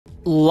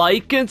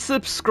Like and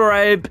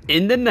subscribe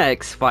in the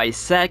next 5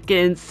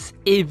 seconds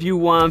if you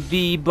want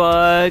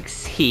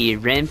V-Bucks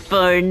here in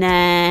Fortnite.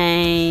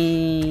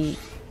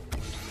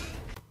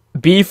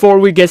 Before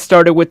we get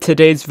started with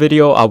today's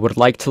video, I would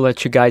like to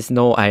let you guys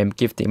know I am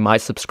gifting my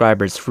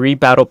subscribers free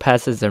battle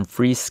passes and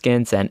free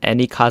skins and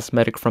any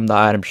cosmetic from the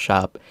item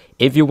shop.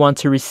 If you want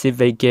to receive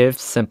a gift,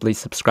 simply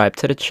subscribe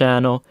to the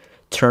channel,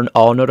 turn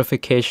all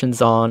notifications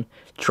on,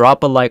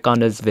 drop a like on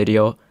this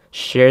video,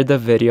 share the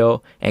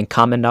video, and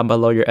comment down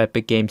below your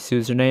Epic Games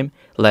username,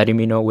 letting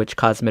me know which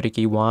cosmetic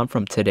you want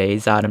from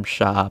today's item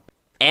shop.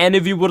 And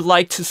if you would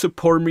like to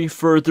support me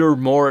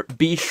furthermore,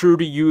 be sure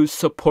to use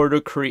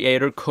supporter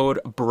creator code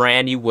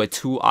Branny with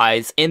 2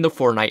 eyes in the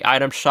Fortnite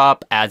item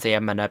shop, as I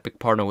am an Epic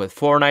partner with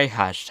Fortnite,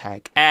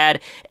 #ad.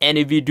 And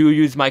if you do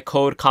use my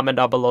code, comment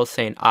down below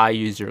saying I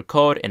use your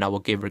code and I will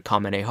give your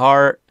comment a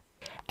heart.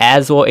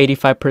 As well,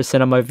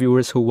 85% of my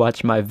viewers who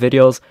watch my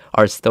videos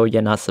are still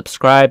yet not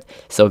subscribed.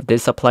 So if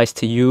this applies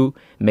to you,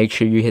 make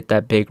sure you hit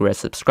that big red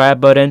subscribe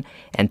button.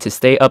 And to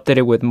stay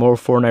updated with more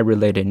Fortnite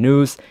related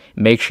news,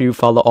 make sure you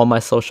follow all my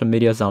social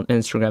medias on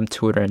Instagram,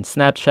 Twitter, and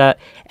Snapchat,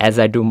 as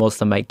I do most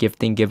of my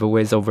gifting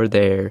giveaways over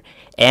there.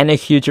 And a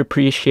huge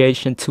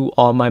appreciation to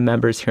all my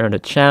members here on the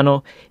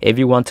channel. If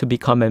you want to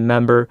become a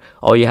member,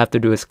 all you have to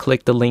do is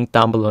click the link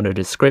down below in the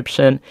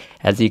description,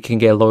 as you can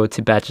get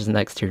loyalty badges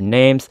next to your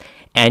names.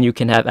 And you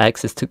can have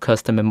access to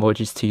custom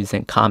emojis to use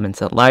in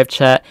comments and live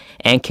chat,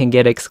 and can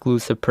get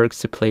exclusive perks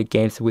to play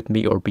games with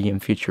me or be in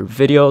future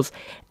videos.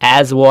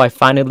 As well, I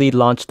finally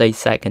launched a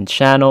second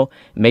channel.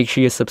 Make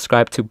sure you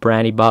subscribe to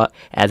BrannyBot,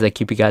 as I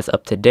keep you guys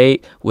up to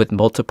date with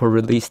multiple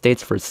release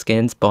dates for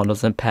skins,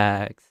 bundles, and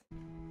packs.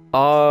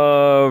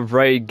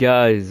 Alright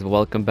guys,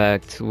 welcome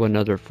back to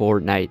another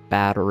Fortnite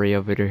battle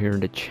royale video here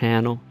on the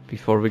channel.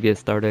 Before we get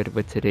started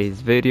with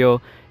today's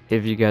video,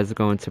 if you guys are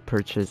going to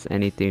purchase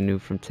anything new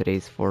from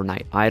today's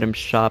Fortnite item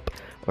shop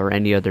or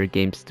any other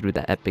games through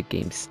the Epic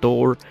Games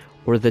Store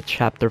or the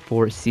Chapter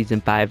 4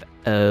 Season 5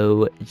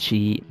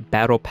 OG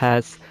Battle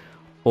Pass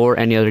or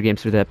any other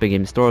games through the Epic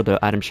Games Store or the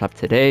item shop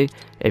today,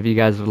 if you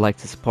guys would like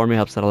to support me,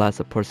 helps out a lot,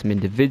 support me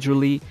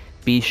individually,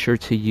 be sure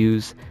to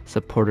use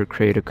supporter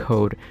creator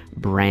code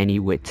Branny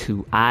with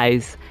 2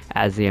 eyes,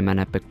 as I am an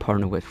Epic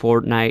partner with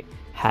Fortnite,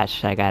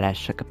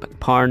 #Epic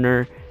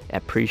partner. I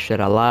appreciate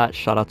it a lot.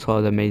 Shout out to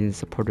all the amazing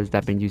supporters that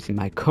have been using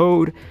my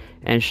code,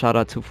 and shout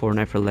out to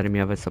Fortnite for letting me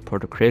have a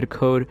supporter creator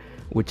code,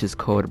 which is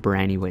code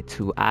Branny with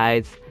 2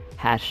 eyes,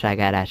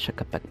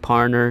 #Epic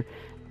partner.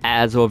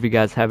 As well, if you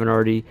guys haven't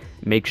already,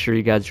 make sure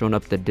you guys join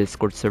up the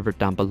Discord server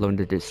down below in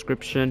the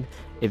description.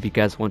 If you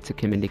guys want to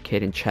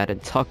communicate and chat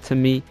and talk to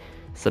me,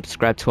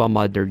 subscribe to all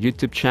my other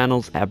YouTube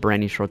channels at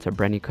Branny Shorts, at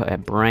Branny Cut,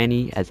 at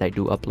Branny, as I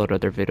do upload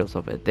other videos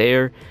over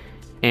there.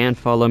 And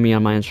follow me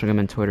on my Instagram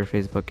and Twitter,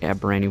 Facebook at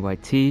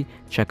BrannyYT.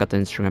 Check out the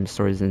Instagram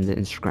stories and the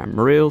Instagram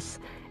Reels.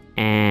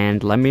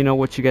 And let me know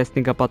what you guys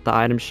think about the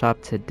item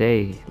shop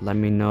today. Let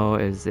me know,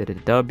 is it a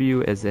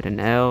W? Is it an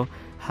L?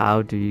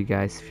 How do you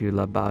guys feel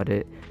about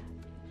it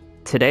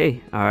today?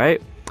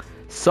 Alright.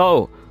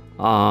 So,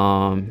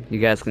 you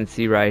guys can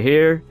see right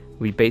here,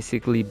 we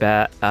basically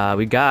got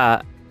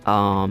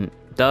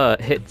the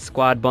Hit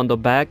Squad bundle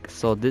back.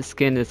 So this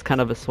skin is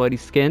kind of a sweaty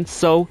skin.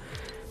 So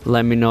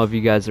let me know if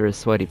you guys are a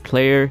sweaty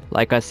player.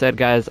 Like I said,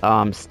 guys,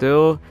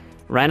 still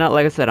right now,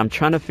 like I said, I'm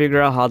trying to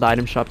figure out how the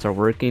item shops are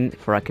working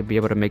for I could be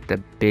able to make the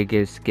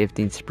biggest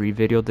gifting spree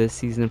video this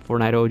season in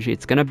Fortnite OG.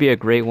 It's gonna be a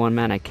great one,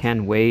 man. I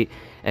can't wait.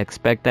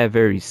 Expect that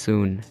very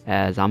soon,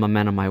 as I'm a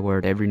man of my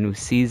word. Every new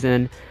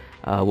season,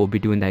 we'll be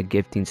doing that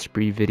gifting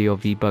spree video,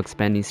 V-Bucks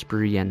spending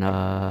spree, and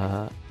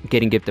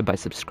getting gifted by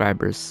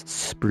subscribers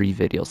spree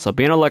video. So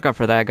be on the lookout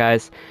for that,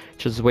 guys.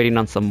 Just waiting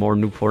on some more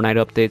new Fortnite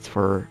updates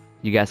for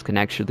you guys can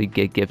actually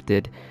get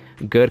gifted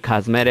good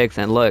cosmetics.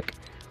 And look,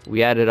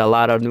 we added a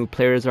lot of new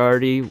players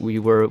already. We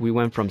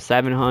went from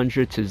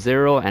 700 to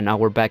 0, and now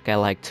we're back at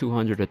like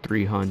 200 to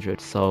 300.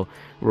 So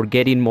we're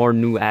getting more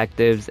new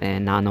actives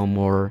and not no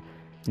more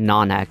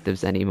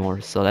non-actives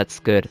anymore. So that's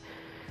good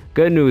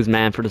news,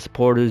 man, for the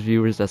supporters,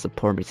 viewers that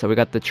support me. So we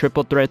got the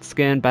triple threat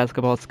skin,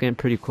 basketball skin,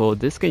 pretty cool.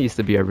 This skin used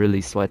to be a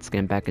really sweat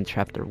skin back in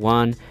Chapter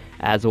 1,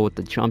 as well with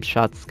the jump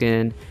shot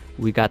skin.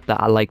 We got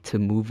the I like to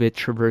move it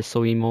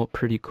traversal emote,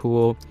 pretty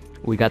cool.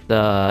 We got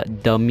the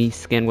dummy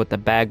skin with the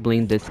bag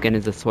bling. This skin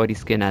is a sweaty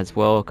skin as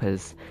well,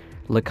 because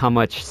look how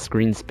much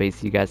screen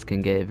space you guys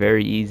can get.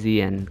 Very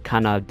easy and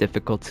kind of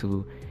difficult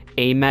to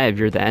aim at if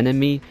you're the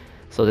enemy.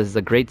 So this is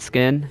a great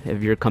skin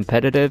if you're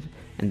competitive.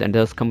 And then it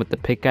does come with the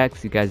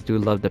pickaxe. You guys do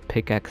love the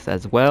pickaxe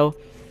as well.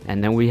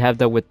 And then we have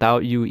the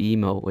without you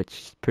emote, which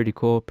is pretty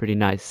cool, pretty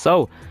nice.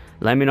 So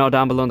let me know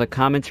down below in the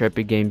comments your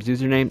Epic Games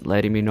username,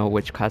 letting me know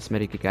which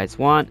cosmetic you guys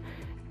want.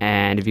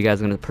 And if you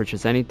guys are going to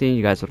purchase anything,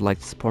 you guys would like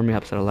to support me,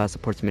 helps out a lot,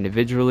 supports me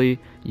individually,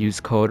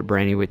 use code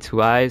Branny with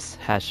 2 eyes,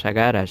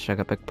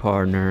 #Epic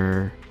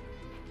partner.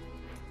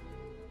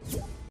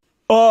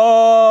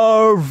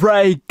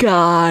 Alright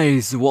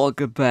guys,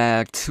 welcome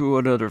back to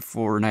another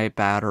Fortnite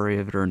battle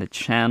review on the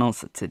channel.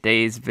 So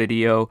today's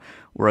video,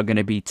 we're going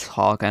to be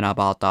talking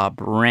about the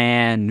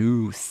brand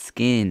new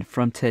skin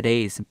from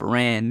today's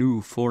brand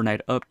new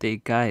Fortnite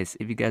update, guys.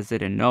 If you guys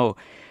didn't know,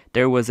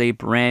 there was a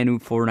brand new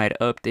Fortnite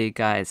update,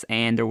 guys,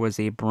 and there was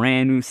a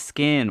brand new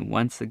skin.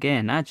 Once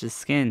again, not just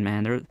skin,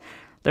 man.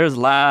 There's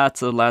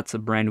lots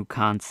of brand new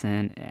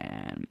content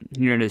and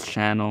here on this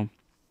channel.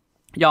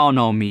 Y'all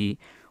know me.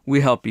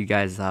 We help you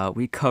guys out.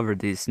 We cover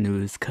this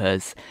news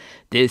because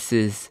this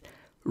is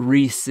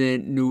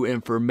recent new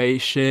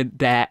information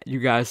that you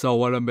guys don't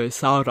want to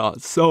miss out on.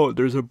 So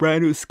there's a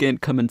brand new skin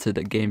coming to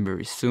the game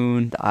very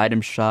soon, the item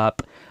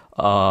shop.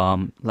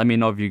 Let me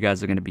know if you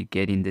guys are going to be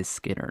getting this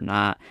skin or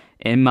not.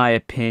 In my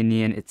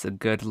opinion, it's a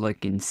good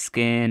looking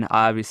skin.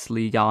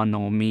 Obviously, y'all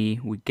know me.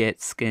 We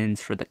get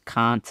skins for the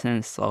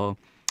content. So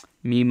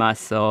me,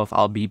 myself,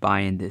 I'll be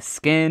buying this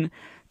skin.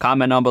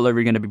 Comment down below if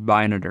you're going to be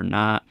buying it or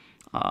not.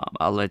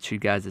 I'll let you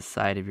guys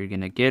decide if you're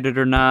gonna get it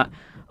or not.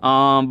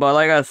 But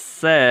like I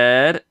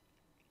said,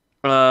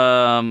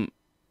 let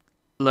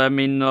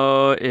me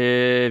know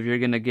if you're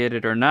gonna get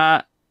it or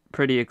not.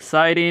 Pretty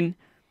exciting,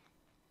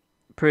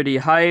 pretty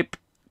hype.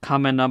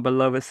 Comment down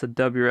below if it's a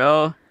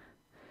WL.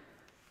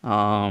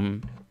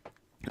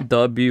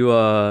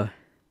 WWW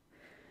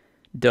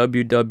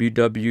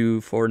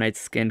Fortnite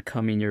skin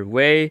coming your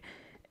way.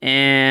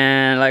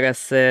 And like I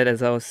said,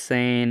 as I was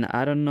saying,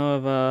 I don't know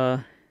if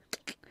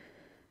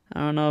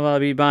I'll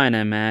be buying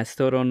it, man. I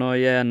still don't know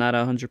yet. Not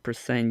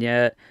 100%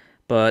 yet.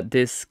 But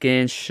this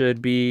skin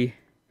should be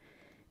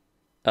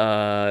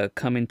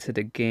coming to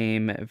the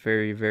game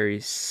very, very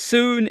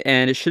soon.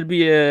 And it should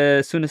be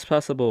as soon as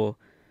possible.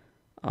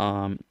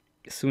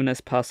 Soon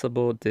as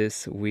possible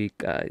this week,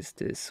 guys.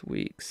 This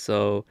week.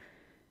 So,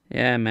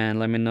 yeah, man.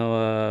 Let me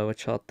know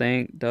what y'all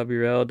think.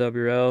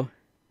 WL.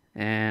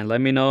 And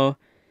let me know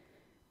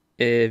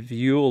if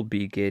you'll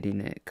be getting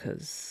it.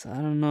 Because I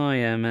don't know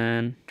yet,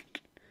 man.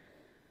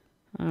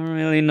 I don't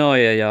really know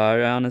yet, y'all.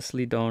 I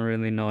honestly don't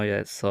really know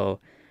yet. So,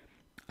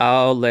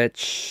 I'll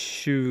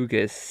let you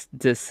guys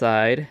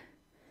decide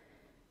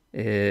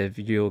if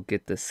you'll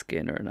get the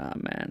skin or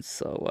not, man.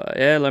 So,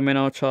 yeah, let me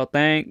know what y'all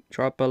think.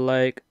 Drop a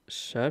like,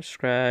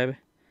 subscribe,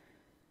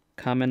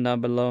 comment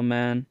down below,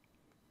 man.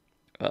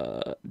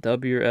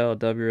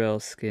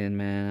 WL skin,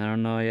 man. I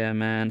don't know yet,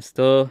 man.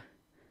 Still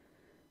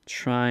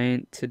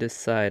trying to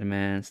decide,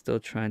 man. Still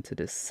trying to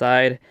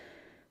decide.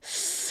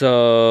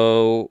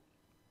 So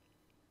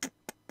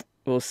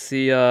we'll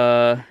see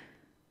what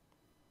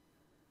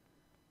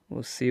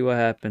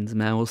happens,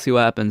 man. We'll see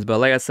what happens. But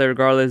like I said,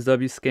 regardless,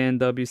 W skin,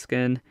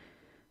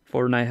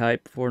 Fortnite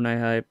hype.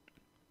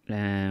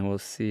 And we'll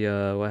see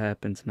what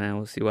happens, man.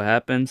 We'll see what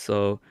happens.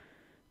 So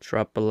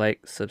drop a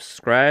like,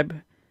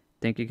 subscribe.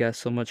 Thank you guys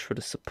so much for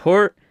the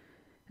support.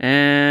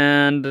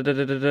 And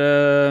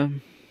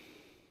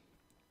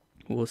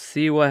we'll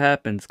see what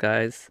happens,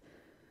 guys.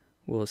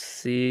 We'll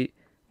see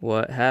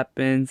what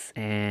happens.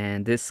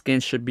 And this skin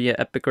should be an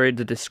epic raid.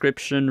 The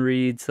description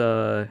reads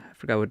I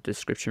forgot what the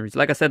description reads.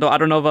 Like I said though, I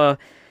don't know if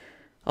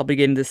I'll be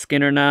getting this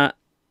skin or not.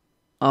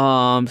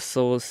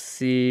 So we'll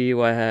see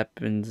what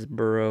happens,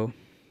 bro.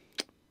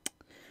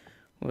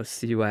 We'll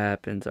see what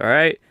happens. All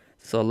right,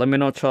 so let me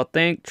know what y'all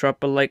think.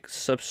 Drop a like,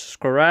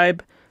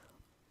 subscribe.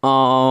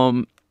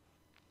 I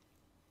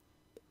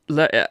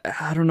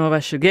don't know if I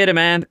should get it,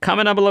 man.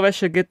 Comment down below if I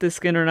should get this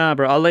skin or not,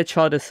 bro. I'll let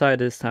y'all decide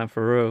this time,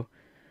 for real.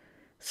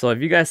 So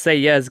if you guys say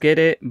yes, get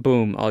it,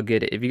 boom, I'll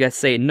get it. If you guys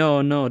say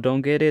no,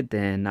 don't get it,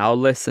 then I'll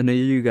listen to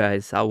you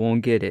guys. I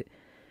won't get it.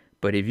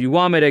 But if you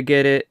want me to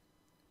get it,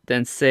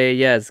 then say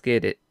yes,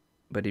 get it.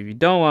 But if you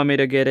don't want me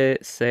to get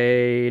it,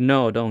 say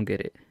no, don't get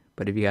it.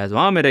 But if you guys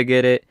want me to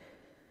get it,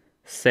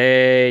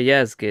 say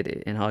yes, get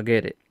it, and I'll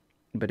get it.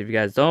 But if you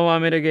guys don't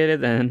want me to get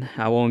it, then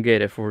I won't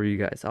get it for you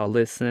guys. I'll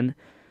listen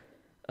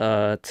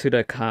to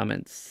the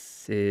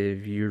comments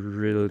if you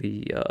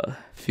really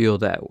feel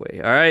that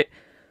way. All right?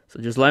 So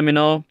just let me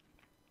know.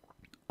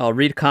 I'll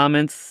read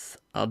comments.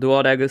 I'll do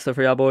all that good stuff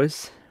for y'all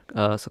boys.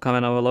 So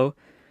comment down below.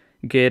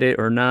 Get it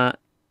or not.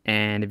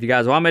 And if you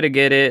guys want me to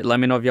get it, let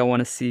me know if y'all want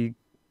to see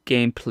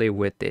gameplay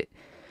with it.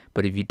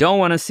 But if you don't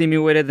want to see me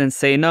with it, then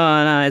say,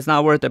 no, it's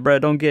not worth it, bro.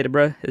 Don't get it,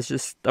 bro. It's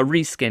just a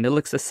reskin. It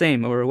looks the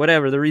same or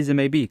whatever the reason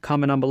may be.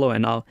 Comment down below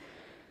and I'll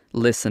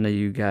listen to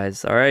you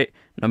guys. All right?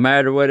 No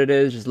matter what it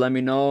is, just let me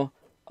know.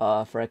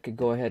 If I could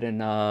go ahead and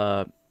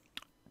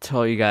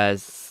tell you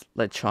guys,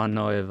 let y'all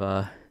know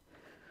if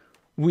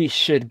we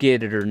should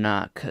get it or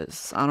not.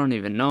 Because I don't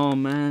even know,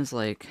 man. It's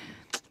like,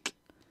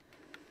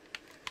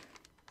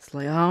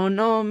 I don't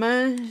know,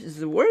 man.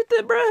 Is it worth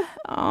it, bro?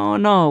 I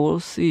don't know. We'll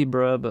see,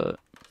 bro. But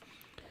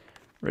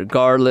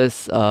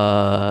regardless,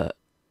 at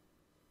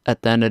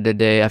the end of the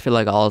day, I feel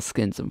like all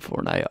skins in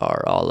Fortnite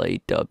are all a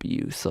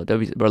W. So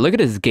W, bro. Look at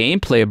this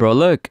gameplay, bro.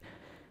 Look,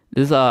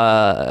 this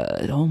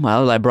oh my, I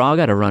was like, bro, I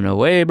gotta run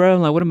away, bro.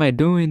 I'm like, what am I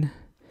doing?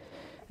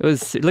 It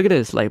was, look at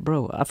this, like,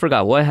 bro, I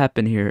forgot what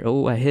happened here.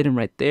 Oh, I hit him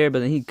right there, but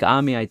then he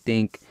got me, I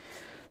think.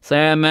 So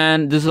yeah,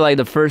 man, this is like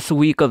the first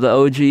week of the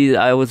OG.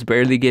 I was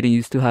barely getting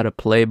used to how to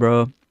play,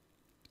 bro.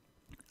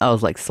 I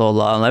was like so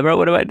low. I'm like, bro,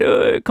 what do I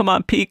do? Come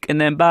on, peek,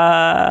 and then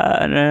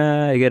bye.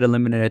 Nah, I get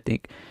eliminated, I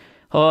think.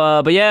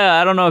 But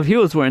yeah, I don't know if he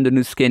was wearing the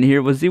new skin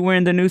here. Was he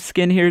wearing the new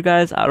skin here,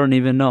 guys? I don't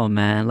even know,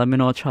 man. Let me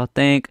know what y'all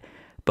think.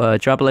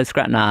 But drop a like,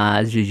 subscribe. Nah,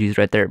 it's GG's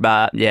right there.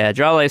 But yeah,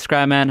 drop a like,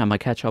 subscribe, man. I'm gonna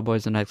catch y'all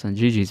boys in the next one.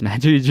 GG's, man.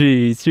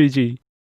 GG's, GG.